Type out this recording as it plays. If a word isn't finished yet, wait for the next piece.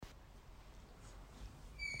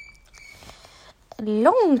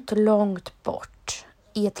långt, långt bort,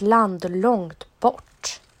 i ett land långt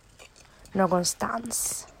bort,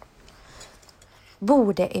 någonstans,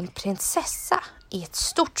 bor det en prinsessa i ett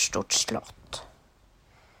stort, stort slott.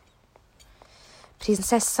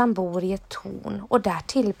 Prinsessan bor i ett torn och där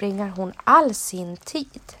tillbringar hon all sin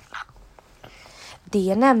tid.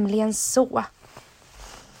 Det är nämligen så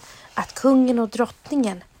att kungen och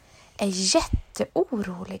drottningen är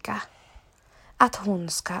jätteoroliga att hon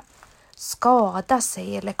ska skada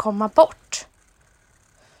sig eller komma bort.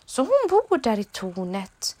 Så hon bor där i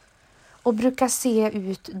tornet och brukar se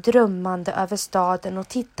ut drömmande över staden och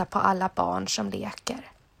titta på alla barn som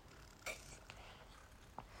leker.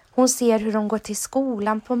 Hon ser hur de går till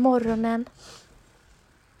skolan på morgonen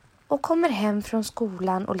och kommer hem från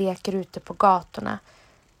skolan och leker ute på gatorna.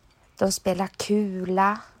 De spelar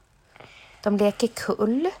kula, de leker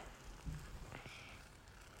kull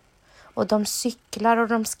och de cyklar och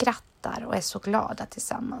de skrattar och är så glada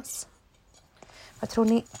tillsammans. Vad tror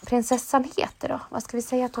ni prinsessan heter då? Vad ska vi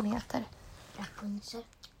säga att hon heter? Rapunzel.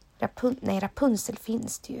 Nej, Rapunzel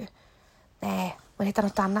finns det ju. Nej, hon heter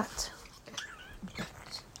något annat.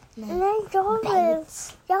 Nej, jag vill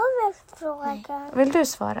fråga. Vill du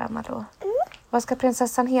svara, Malou? Vad ska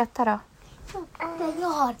prinsessan heta då? Jag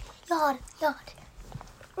har.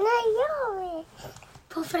 Nej, jag vill.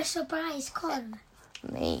 Professor Bajskorv.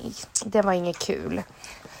 Nej, det var inget kul.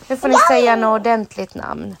 Nu får ni säga något ordentligt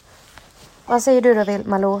namn. Vad säger du då,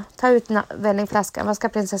 Malou? Ta ut vällingflaskan. Vad ska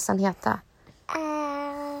prinsessan heta?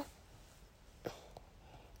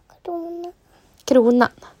 Krona. Kronan.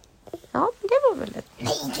 Ja, det var väl ett...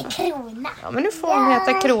 Nej, inte Krona. Ja, men nu får hon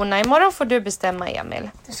heta Krona. Imorgon får du bestämma, Emil.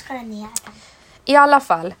 Då ska den heta. I alla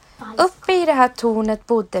fall, uppe i det här tornet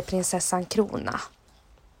bodde prinsessan Krona.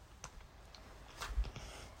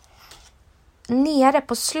 Nere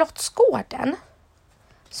på slottsgården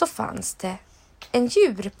så fanns det en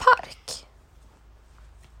djurpark.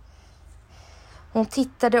 Hon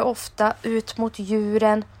tittade ofta ut mot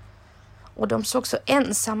djuren och de såg så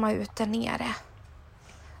ensamma ut där nere.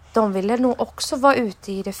 De ville nog också vara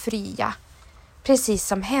ute i det fria, precis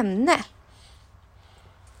som henne.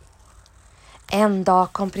 En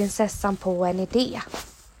dag kom prinsessan på en idé.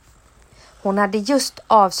 Hon hade just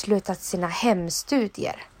avslutat sina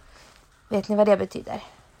hemstudier. Vet ni vad det betyder?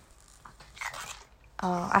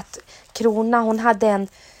 Ja, att Krona, hon hade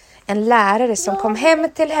en lärare som kom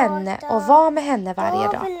hem till henne och var med henne varje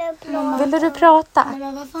dag. Ville du prata?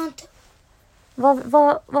 Mamma, varför inte?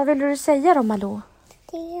 Vad ville du säga då, Malou?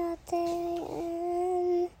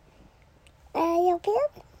 Jag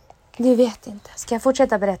vet. Du vet inte. Ska jag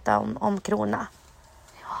fortsätta berätta om Krona?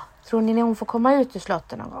 Ja. Tror ni hon får komma ut ur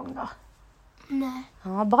slottet någon gång då? Nej.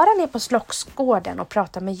 Ja, bara ner på slottsgården och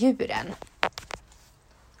prata med djuren.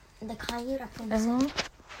 Det kan ju Rapunzel.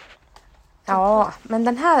 Ja, men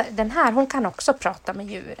den här hon kan också prata med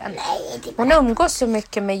djuren. Hon umgås så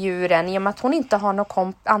mycket med djuren i och med att hon inte har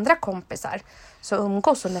några andra kompisar. Så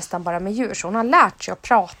umgås hon nästan bara med djur, så hon har lärt sig att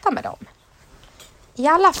prata med dem. I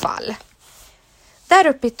alla fall, där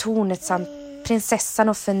uppe i tornet satt prinsessan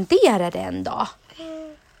och funderade en dag.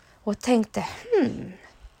 Och tänkte,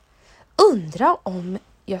 undra om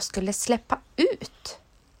jag skulle släppa ut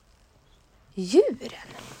djuren.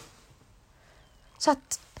 Så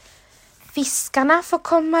att fiskarna får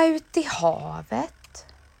komma ut i havet.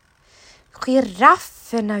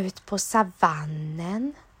 Girafferna ut på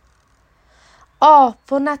savannen.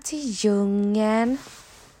 Aporna till djungeln.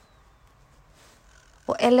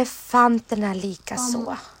 Och elefanterna lika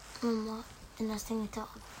så. Mamma, den har stängt av.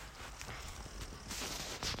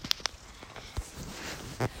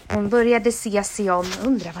 Hon började se sig om och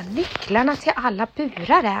undra var nycklarna till alla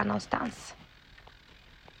burar är någonstans.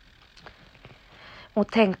 Hon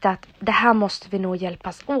tänkte att det här måste vi nog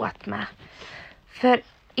hjälpas åt med. För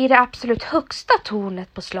i det absolut högsta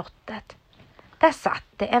tornet på slottet, där satt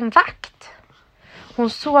det en vakt. Hon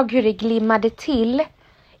såg hur det glimmade till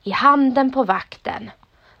i handen på vakten,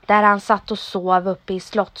 där han satt och sov uppe i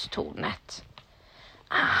slottstornet.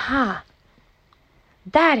 Aha,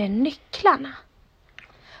 där är nycklarna.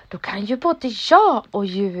 Då kan ju både jag och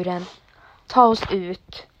djuren ta oss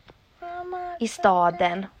ut i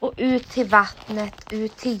staden och ut till vattnet,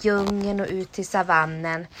 ut till djungeln och ut till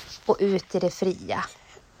savannen och ut i det fria.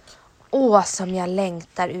 Åh, som jag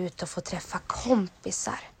längtar ut och få träffa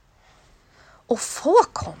kompisar. Och få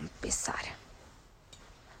kompisar.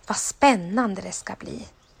 Vad spännande det ska bli.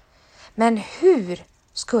 Men hur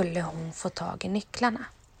skulle hon få tag i nycklarna?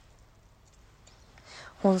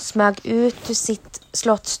 Hon smög ut ur sitt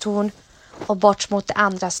slottstorn och bort mot det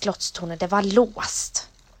andra slottstornet. Det var låst.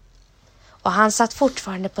 Och han satt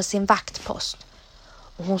fortfarande på sin vaktpost.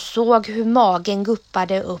 Och hon såg hur magen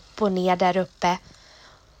guppade upp och ner där uppe.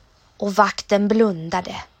 Och vakten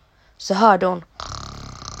blundade. Så hörde hon.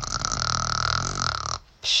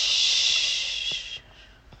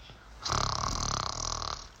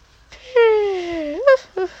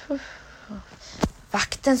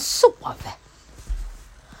 Vakten sov.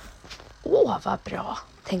 Åh, vad bra,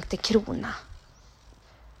 tänkte Krona.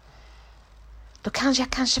 Då kan jag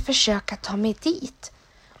kanske försöka ta mig dit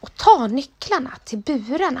och ta nycklarna till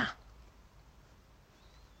burarna.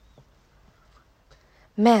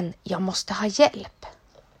 Men jag måste ha hjälp.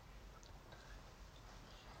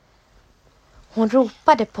 Hon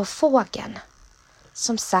ropade på fågeln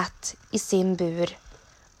som satt i sin bur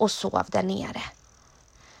och sov där nere.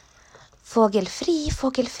 Fågelfri,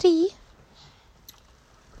 fågelfri.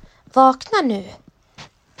 Vakna nu.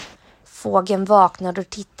 Fågeln vaknade och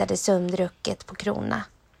tittade sömndrucket på Krona.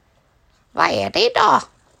 Vad är det idag?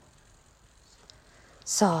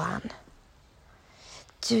 Sa han.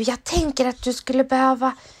 Du, jag tänker att du skulle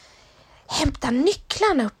behöva hämta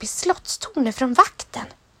nycklarna upp i slottstornet från vakten.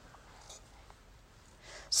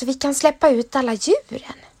 Så vi kan släppa ut alla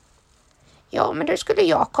djuren. Ja, men då skulle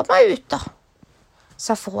jag komma ut då,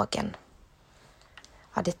 sa fågeln.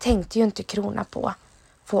 Ja, det tänkte ju inte Krona på.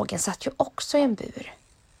 Fågeln satt ju också i en bur.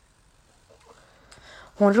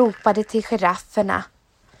 Hon ropade till girafferna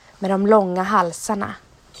med de långa halsarna.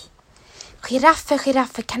 Giraffer,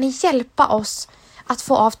 giraffer, kan ni hjälpa oss att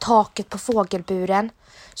få av taket på fågelburen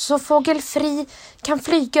så Fågelfri kan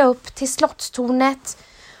flyga upp till slottstornet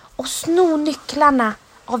och sno nycklarna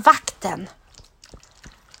av vakten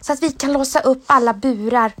så att vi kan låsa upp alla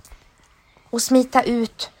burar och smita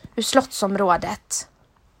ut ur slottsområdet.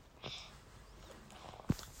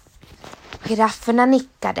 Girafferna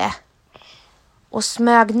nickade och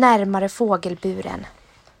smög närmare fågelburen.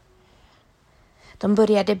 De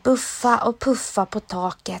började buffa och puffa på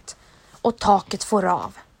taket och taket får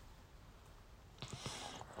av.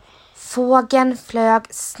 Fågeln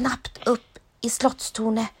flög snabbt upp i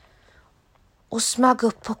slottstornet och smög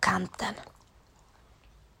upp på kanten.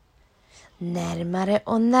 Närmare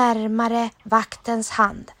och närmare vaktens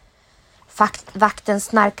hand. Vakten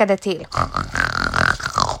snarkade till.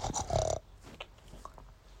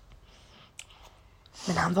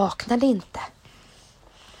 Men han vaknade inte.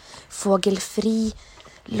 Fågelfri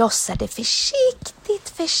lossade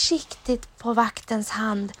försiktigt på vaktens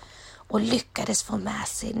hand och lyckades få med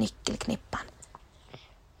sig nyckelknippan.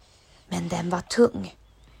 Men den var tung.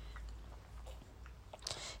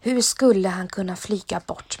 Hur skulle han kunna flyga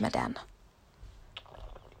bort med den?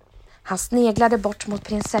 Han sneglade bort mot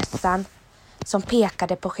prinsessan som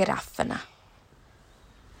pekade på girafferna.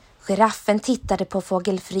 Giraffen tittade på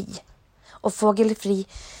Fågelfri och Fågelfri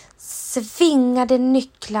svingade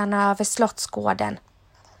nycklarna över slottsgården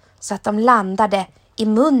så att de landade i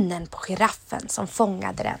munnen på giraffen som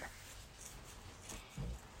fångade den.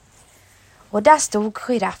 Och där stod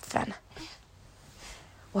giraffen.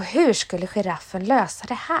 Och hur skulle giraffen lösa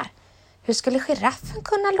det här? Hur skulle giraffen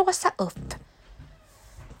kunna låsa upp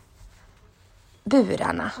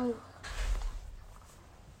burarna?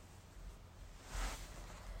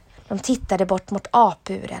 De tittade bort mot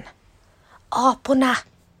apuren. Aporna!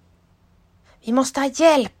 Vi måste ha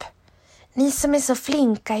hjälp! Ni som är så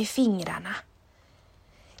flinka i fingrarna.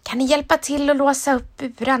 Kan ni hjälpa till att låsa upp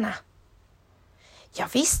burarna? Ja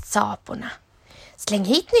visst, sa aporna. Släng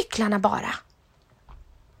hit nycklarna bara.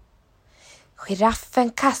 Giraffen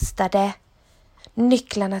kastade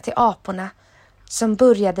nycklarna till aporna som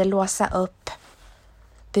började låsa upp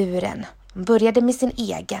buren. De började med sin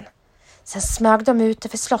egen. Sen smög de ut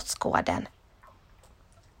över slottsgården.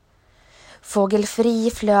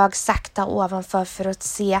 Fågelfri flög sakta ovanför för att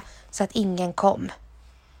se så att ingen kom.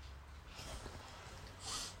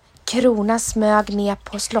 Krona smög ner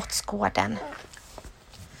på slottsgården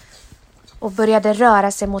och började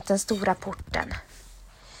röra sig mot den stora porten.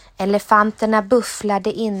 Elefanterna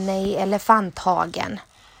bufflade inne i elefanthagen.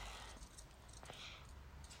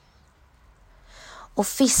 Och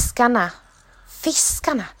fiskarna,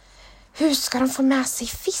 hur ska de få med sig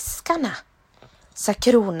fiskarna? Sa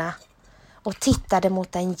Krona och tittade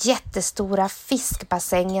mot den jättestora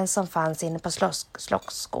fiskbassängen som fanns inne på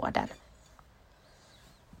slottsgården.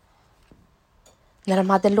 När de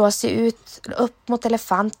hade låst ut upp mot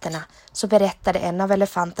elefanterna så berättade en av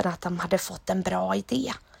elefanterna att de hade fått en bra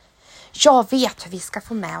idé. Jag vet hur vi ska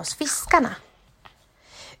få med oss fiskarna.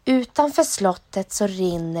 Utanför slottet så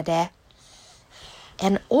rinner det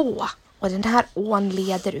en å och den här ån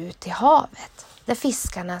leder ut till havet där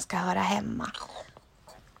fiskarna ska höra hemma.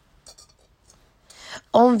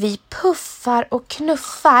 Om vi puffar och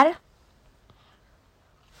knuffar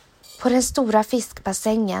på den stora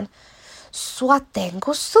fiskbassängen så att den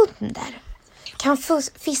går sönder. Kan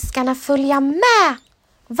fiskarna följa med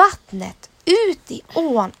vattnet ut i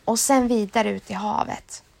ån och sen vidare ut i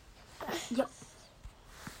havet. Ja.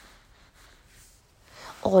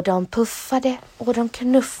 Och de puffade och de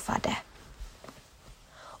knuffade.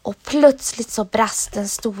 Och plötsligt så brast den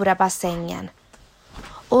stora bassängen.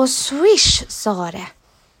 Och swish, sa det.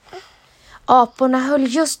 Aporna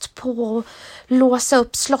höll just på att låsa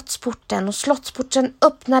upp slottsporten och slottsporten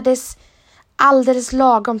öppnades alldeles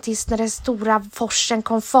lagom tills när den stora forsen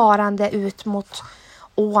kom farande ut mot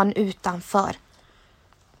ån utanför.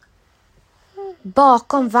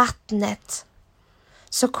 Bakom vattnet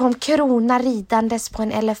så kom Krona ridandes på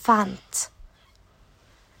en elefant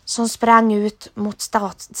som sprang ut mot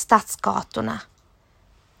stadsgatorna.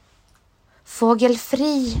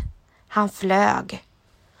 Fågelfri, han flög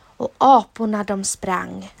och aporna de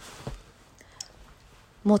sprang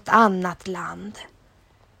mot annat land.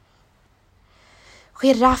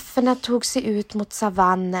 Girafferna tog sig ut mot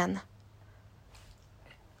savannen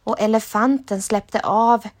och elefanten släppte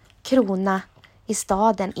av Krona i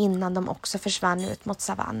staden innan de också försvann ut mot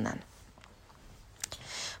savannen.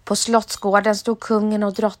 På slottsgården stod kungen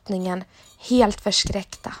och drottningen helt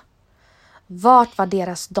förskräckta. Vart var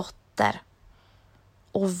deras dotter?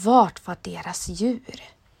 Och vart var deras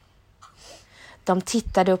djur? De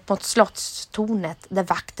tittade upp mot slottstornet där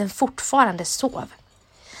vakten fortfarande sov.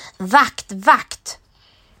 Vakt, vakt!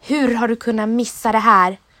 Hur har du kunnat missa det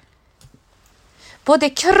här? Både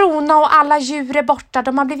Krona och alla djur är borta.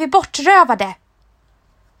 De har blivit bortrövade.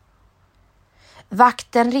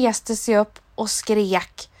 Vakten reste sig upp och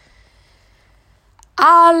skrek.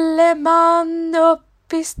 Alle man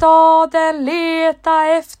upp i staden, leta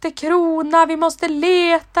efter Krona. Vi måste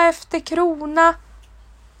leta efter Krona.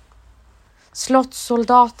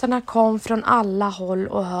 Slottssoldaterna kom från alla håll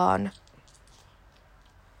och hörn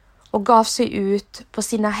och gav sig ut på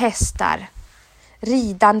sina hästar,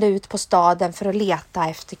 ridande ut på staden för att leta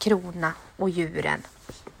efter Krona och djuren.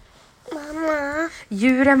 Mamma.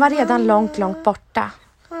 Djuren var redan långt borta.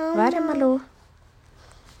 Vad är det, Malou?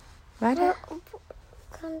 Vad är det?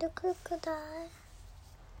 Kan du klicka där?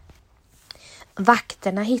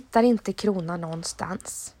 Vakterna hittar inte Krona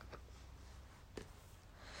någonstans.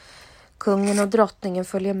 Kungen och drottningen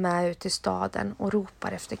följer med ut i staden och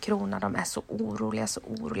ropar efter Krona. De är så oroliga, så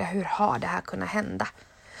oroliga. Hur har det här kunnat hända?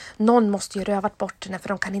 Någon måste ju rövat bort henne, för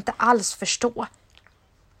de kan inte alls förstå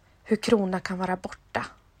hur Krona kan vara borta.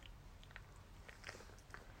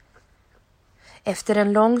 Efter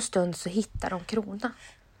en lång stund så hittar de Krona.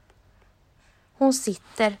 Hon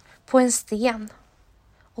sitter på en sten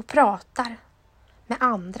och pratar med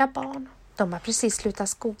andra barn. De har precis slutat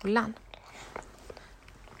skolan.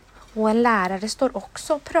 Och en lärare står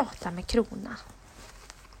också och pratar med Krona.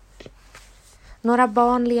 Några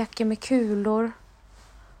barn leker med kulor.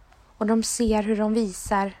 Och de ser hur de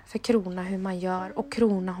visar för Krona hur man gör. Och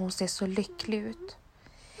Krona, hon ser så lycklig ut.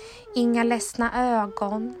 Inga ledsna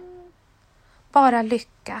ögon. Bara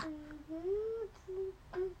lycka.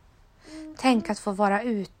 Tänk att få vara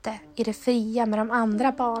ute i det fria med de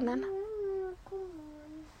andra barnen.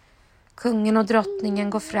 Kungen och drottningen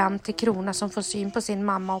går fram till Krona som får syn på sin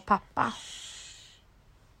mamma och pappa.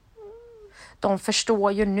 De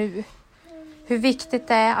förstår ju nu hur viktigt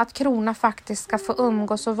det är att Krona faktiskt ska få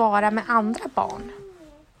umgås och vara med andra barn.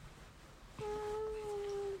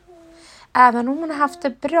 Även om hon har haft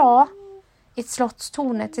det bra i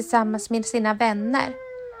slottstornet tillsammans med sina vänner,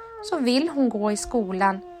 så vill hon gå i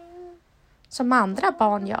skolan som andra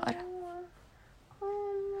barn gör.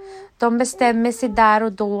 De bestämmer sig där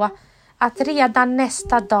och då att redan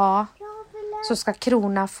nästa dag så ska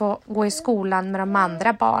Krona få gå i skolan med de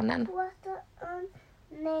andra barnen.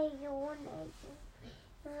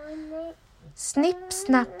 Snipp,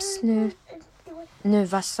 snapp, snup. Nu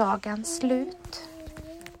var sagan slut.